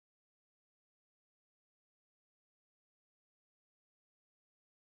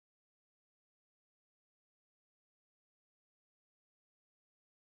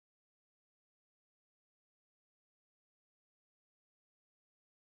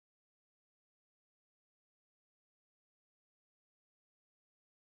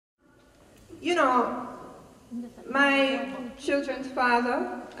you know, my children's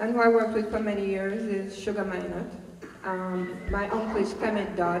father, and who I worked with for many years, is Sugar Minot. My uncle is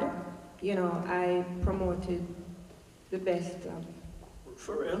Clement Dodd. You know, I promoted the best of,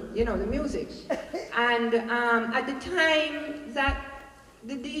 for real, you know, the music. And at the time that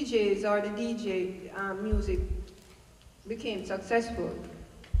the DJs or the DJ music became successful,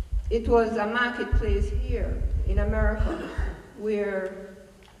 it was a marketplace here in America where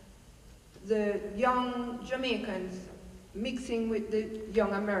the young Jamaicans mixing with the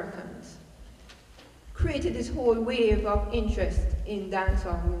young Americans created this whole wave of interest in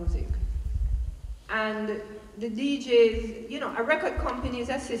dancehall music. And the DJs, you know, a record company is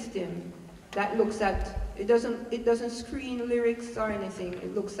a system that looks at, it doesn't screen lyrics or anything,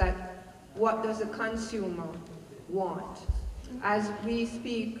 it looks at what does the consumer want. As we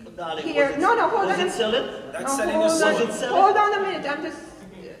speak here, hold on. Hold on a minute, I'm just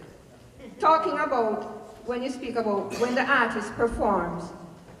talking about when you speak about when the artist performs,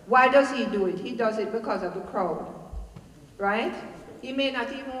 why does he do it? He does it because of the crowd, right? He may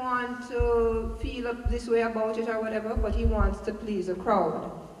not even want to feel this way about it or whatever, but he wants to please a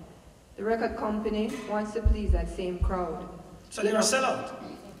crowd. The record company wants to please that same crowd. So they're a sellout?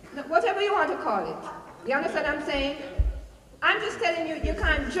 Whatever you want to call it. You understand what I'm saying? I'm just telling you, you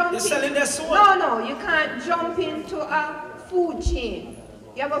can't jump in. They're selling their soul? No, you can't jump into a food chain.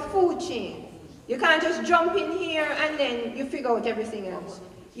 You have a food chain. You can't just jump in here and then you figure out everything else.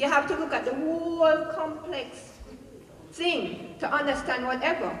 You have to look at the whole complex thing to understand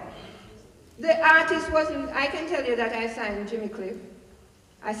whatever. The artist wasn't, I can tell you that I signed Jimmy Cliff,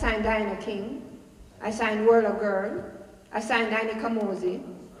 I signed Dinah King, I signed Whirler Girl, I signed Annie Kamosi.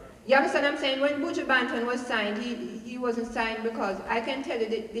 You understand what I'm saying? When Buju Banter was signed, he wasn't signed because I can tell you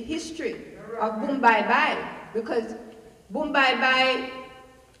the history of Boom Bye Bye, because Boom Bye Bye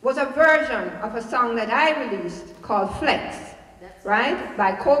was a version of a song that I released called Flex, right,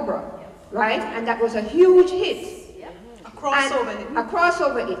 by Cobra, right, and that was a huge hit. A crossover hit. A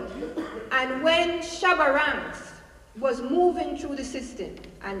crossover hit. And when Shabba Ranks was moving through the system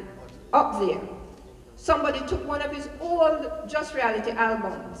and up there, somebody took one of his old Just Reality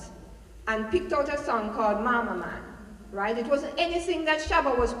albums and picked out a song called Mama Man, right? It wasn't anything that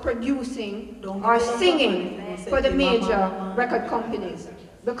Shabba was producing or singing for the major record companies,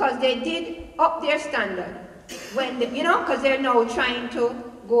 because they did up their standard when they, you know, because they're now trying to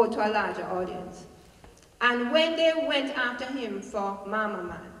go to a larger audience. And when they went after him for Mama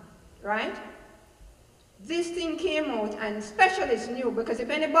Man, right? This thing came out and specialists knew, because if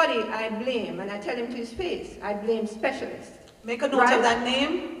anybody I blame, and I tell him to his face, I blame specialists. Make a note of that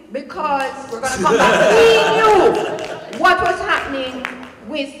name. Because we're gonna come back. He knew what was happening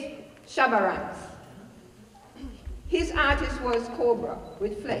with Shabba Ranks. His artist was Cobra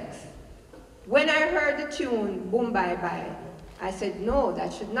with Flex. When I heard the tune Boom Bye Bye, I said, no,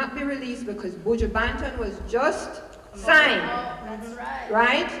 that should not be released because Buju Banter was just signed. That's right.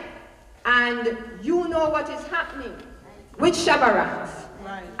 Right? And you know what is happening with Shabba Ranks.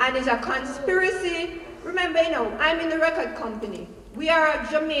 Right. And it's a conspiracy. Remember, you know, I'm in the record company. We are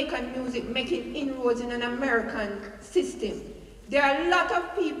Jamaican music making inroads in an American system. There are a lot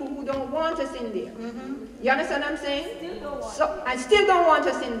of people who don't want us in there. You understand what I'm saying? Still don't want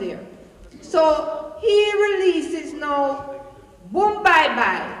us in there. So he releases now Boom Bye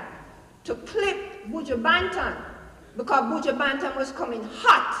Bye to clip Buju Banter, because Buju Banter was coming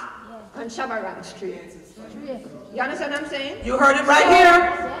hot on Shabba Ranks Street. You understand what I'm saying? You heard it right here.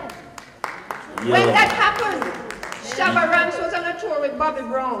 When that happened, Shabba Ranks was on a tour with Bobby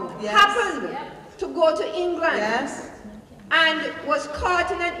Brown. Happened to go to England and was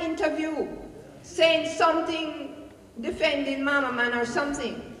caught in an interview saying something defending Mama Man or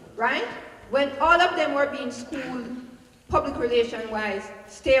something, right? When all of them were being schooled public relation-wise,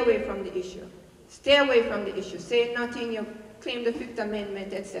 stay away from the issue. Stay away from the issue. Say nothing, you claim the Fifth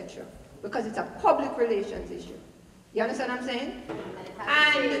Amendment, etc. Because it's a public relations issue. You understand what I'm saying?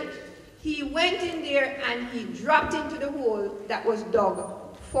 And he went in there and he dropped into the hole that was dug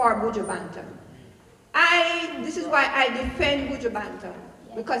for Buju Banter. This is why I defend Buju Banter,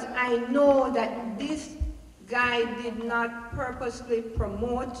 because I know that this guy did not purposely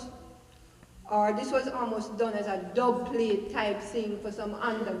promote, or this was almost done as a dub plate type thing for some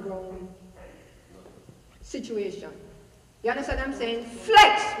underground situation. You understand what I'm saying?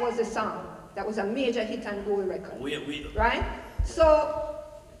 Flex was the song that was a major hit and gold record. Right? So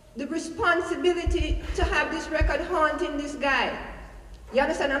the responsibility to have this record haunting this guy, you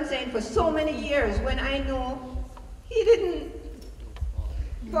understand what I'm saying, for so many years, when I know he didn't,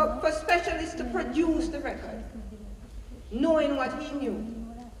 for specialists to produce the record, knowing what he knew,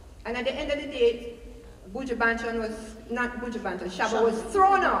 And at the end of the day, Buju Banter was, not Buju Banter, Shabba was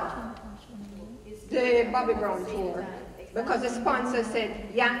thrown off the Bobby Brown tour because the sponsor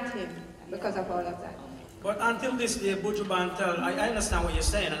said yanked him because of all of that. But until this day, Buju Banter, I understand what you're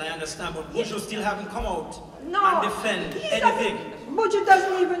saying, and I understand, but Buju still haven't come out and defend anything. Buju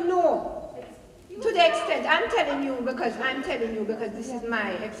doesn't even know. To the extent, I'm telling you because this is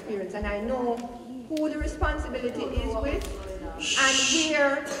my experience, and I know who the responsibility is with, and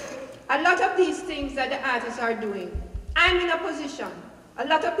where a lot of these things that the artists are doing. I'm in a position. A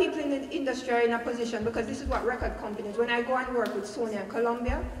lot of people in the industry are in a position because this is what record companies, when I go and work with Sony and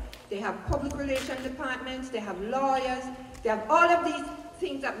Columbia, they have public relations departments, they have lawyers, they have all of these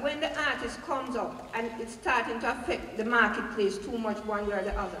things that when the artist comes up and it's starting to affect the marketplace too much one way or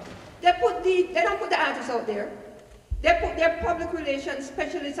the other, they don't put the artists out there. They put their public relations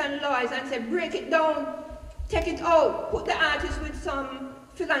specialists and lawyers and say, break it down, take it out, put the artist with some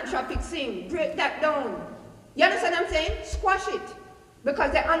philanthropic thing, break that down. You understand what I'm saying? Squash it.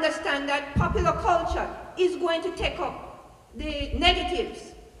 Because they understand that popular culture is going to take up the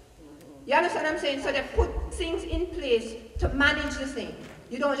negatives. You understand what I'm saying? So they put things in place to manage the thing.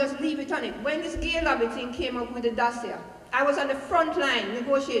 You don't just leave it on it. When this gay lobby thing came up with the dossier, I was on the front line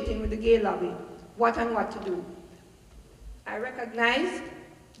negotiating with the gay lobby what and what to do. I recognized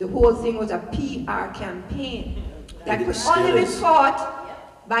the whole thing was a PR campaign that could only be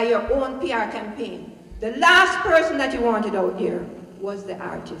fought by your own PR campaign. The last person that you wanted out there was the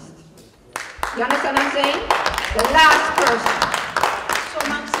artist. You understand what I'm saying? The last person. So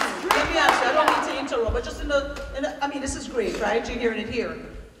Maxine, let me ask you, I don't mean to interrupt, but just I mean, this is great, right? You're hearing it here.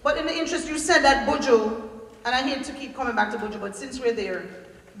 But in the interest, you said that Buju, and I hate to keep coming back to Buju, but since we're there,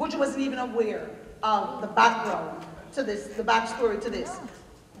 Buju wasn't even aware of the background to this, the backstory to this.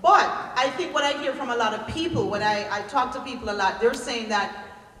 But I think what I hear from a lot of people, when I talk to people a lot, they're saying that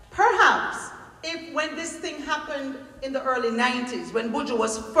perhaps when this thing happened in the early 90s, when Buju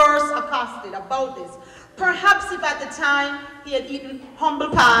was first accosted about this, perhaps if at the time he had eaten humble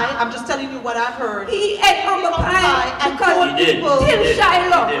pie, I'm just telling you what I've heard. He ate humble pie and told people, till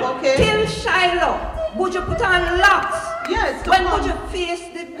Shiloh, okay? Till Shiloh, Buju put on locks. Yes. When Buju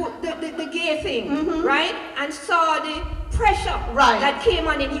faced the gay thing, right? And saw the pressure that came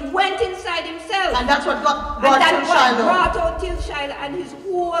on him, he went inside himself. And that's what brought out till Shiloh and his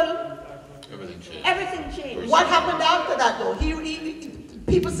whole... Everything changed. What happened after that though?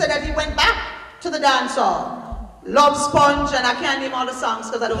 People said that he went back to the dancehall. Love Sponge, and I can't name all the songs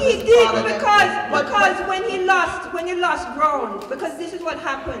because I don't He did because when he lost ground, because this is what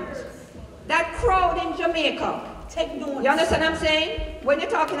happens. That crowd in Jamaica, take notes. You understand what I'm saying? When you're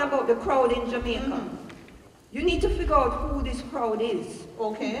talking about the crowd in Jamaica, you need to figure out who this crowd is.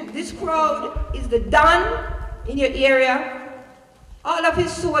 Okay. This crowd is the Don in your area, all of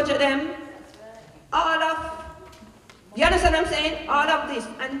his soldier them, all of, you understand what I'm saying? All of this.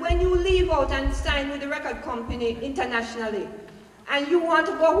 And when you leave out and sign with the record company internationally, and you want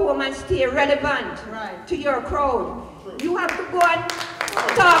to go home and stay relevant to your crowd, you have to go and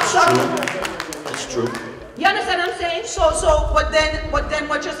talk something. That's true. You understand what I'm saying? But then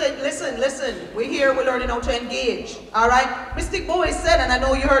what you're saying, listen, we're here, we're learning how to engage, all right? Mystic Boy said, and I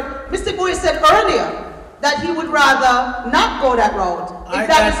know you heard, Mystic Boy said earlier, that he would rather not go that route, if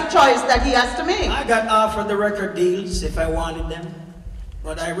that is a choice that he has to make. I got offered the record deals if I wanted them,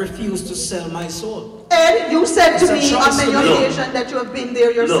 but I refused to sell my soul. Ed, you said to me on many occasions that you have been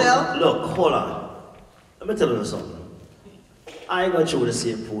there yourself. Look, hold on. Let me tell you something. I got through the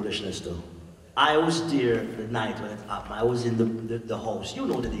same foolishness though. I was there the night when it happened. I was in the house. You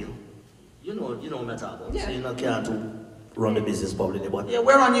know the deal. You know what I'm talking about. Yeah. So you can't run the business publicly, but yeah,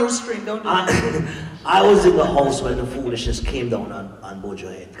 we're on Ustream, don't do that. I was in the house when the foolishness came down on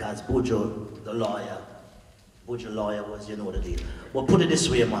Buju head, because Buju, the lawyer, was, you know the deal. But put it this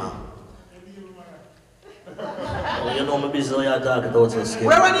way, man. Oh, you know my business, you're talking about this.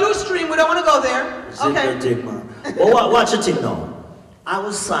 We're on Ustream, we don't want to go there. Okay. Thing, man. But watch the thing now. I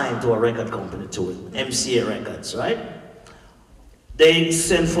was signed to a record company too, MCA Records, right? They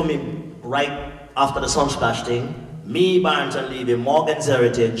sent for me right after the Sunsplash thing. Me, Barrington Levy, Morgan's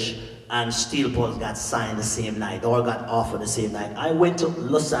Heritage, and Steel Pulse got signed the same night, or got offered the same night. I went to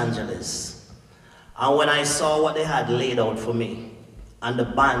Los Angeles, and when I saw what they had laid out for me, and the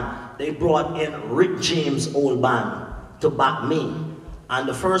band, they brought in Rick James' old band to back me. And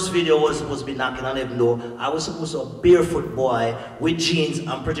the first video was me knocking on heaven door. I was supposed to be a barefoot boy with jeans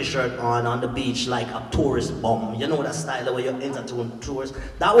and pretty shirt on the beach like a tourist bum. You know that style the way you enter tourists.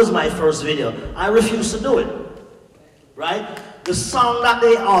 That was my first video. I refused to do it. Right? The song that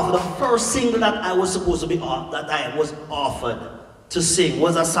they offered, the first single that I was supposed to be that I was offered to sing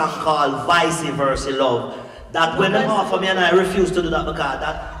was a song called Vice Versa Love. That when them offer me and I refused to do that because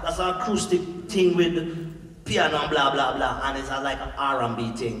that's an acoustic thing with piano and blah blah blah, and it's like an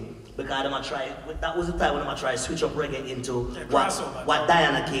R&B thing. Because that was the time when I tried to switch up reggae into what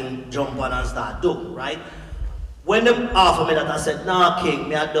Diana King jump on and start do, right? When them offer me that, I said, nah, King,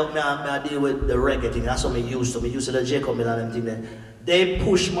 me I deal with the reggae thing. That's what me used to. Me used to the Jacob Miller and them thing. They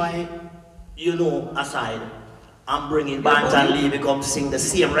push my, you know, aside and bring in Banter and Lee come sing the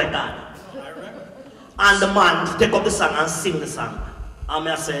same record. And the man take up the song and sing the song. And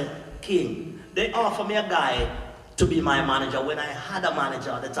I say, King, they offer me a guy to be my manager when I had a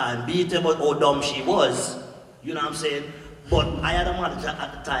manager at the time. Be it about how dumb she was, you know what I'm saying? But I had a manager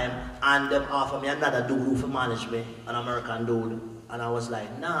at the time and them offered me another dude who manage me, an American dude. And I was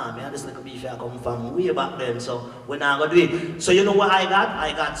like, nah, man, this little beef I come from way back then, so we're not gonna do it. So you know what I got?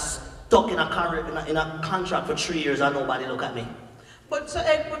 I got stuck in a contract for 3 years and nobody look at me. But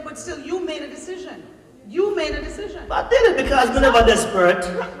still, you made a decision. You made a decision. But I did it because we're never desperate.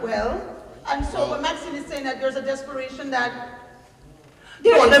 Well, and so what Maxine is saying that there's a desperation that...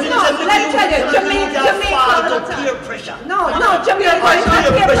 Let me tell you, Jamaica. Peer pressure. No, Jamaica, it's not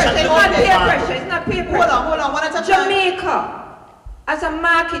peer pressure. It's not peer pressure. It's not peer pressure. Hold on. Jamaica, as a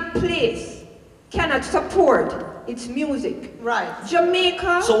marketplace, cannot support its music. Right.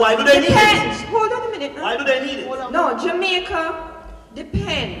 Jamaica. So why do they need it? Hold on a minute. Why do they need it? No, Jamaica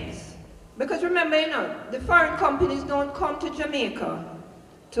depends. Because remember, you know, the foreign companies don't come to Jamaica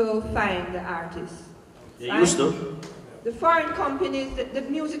to find the artists. They used to. The foreign companies, the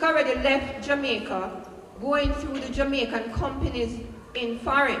music already left Jamaica, going through the Jamaican companies in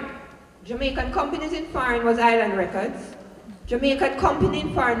foreign. Jamaican companies in foreign was Island Records. Jamaican company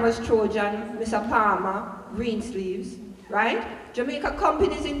in foreign was Trojan, Mr. Palmer, Greensleeves, right? Jamaican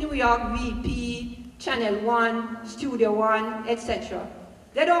companies in New York, VP, Channel 1, Studio One, etc.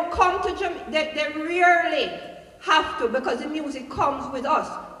 They don't come to Jamaica, they rarely have to because the music comes with us.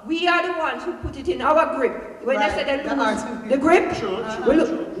 We are the ones who put it in our grip. When I said they lose the grip,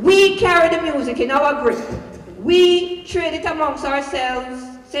 we carry the music in our grip. We trade it amongst ourselves,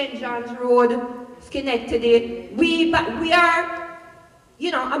 St. John's Road, Schenectady. We are,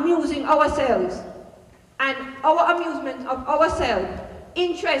 you know, amusing ourselves. And our amusement of ourselves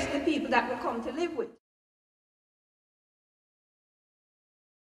interests the people that we come to live with.